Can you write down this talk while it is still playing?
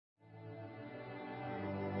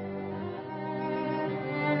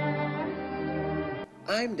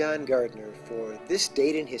I'm Don Gardner for This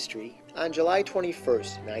Date in History. On July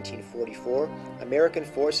 21st, 1944, American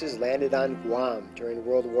forces landed on Guam during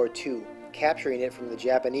World War II, capturing it from the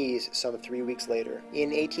Japanese some 3 weeks later. In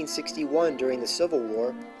 1861, during the Civil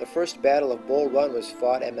War, the First Battle of Bull Run was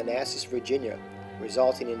fought at Manassas, Virginia,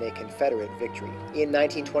 resulting in a Confederate victory. In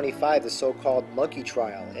 1925, the so-called monkey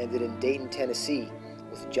trial ended in Dayton, Tennessee,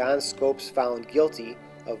 with John Scopes found guilty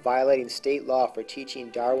of violating state law for teaching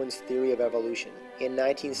Darwin's theory of evolution. In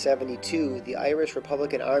 1972, the Irish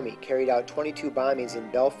Republican Army carried out 22 bombings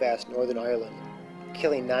in Belfast, Northern Ireland,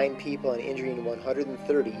 killing 9 people and injuring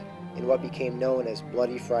 130 in what became known as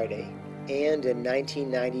Bloody Friday. And in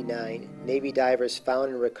 1999, Navy divers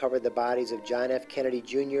found and recovered the bodies of John F. Kennedy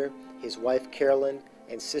Jr., his wife Carolyn,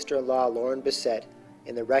 and sister-in-law Lauren Bissett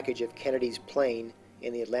in the wreckage of Kennedy's plane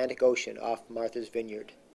in the Atlantic Ocean off Martha's Vineyard.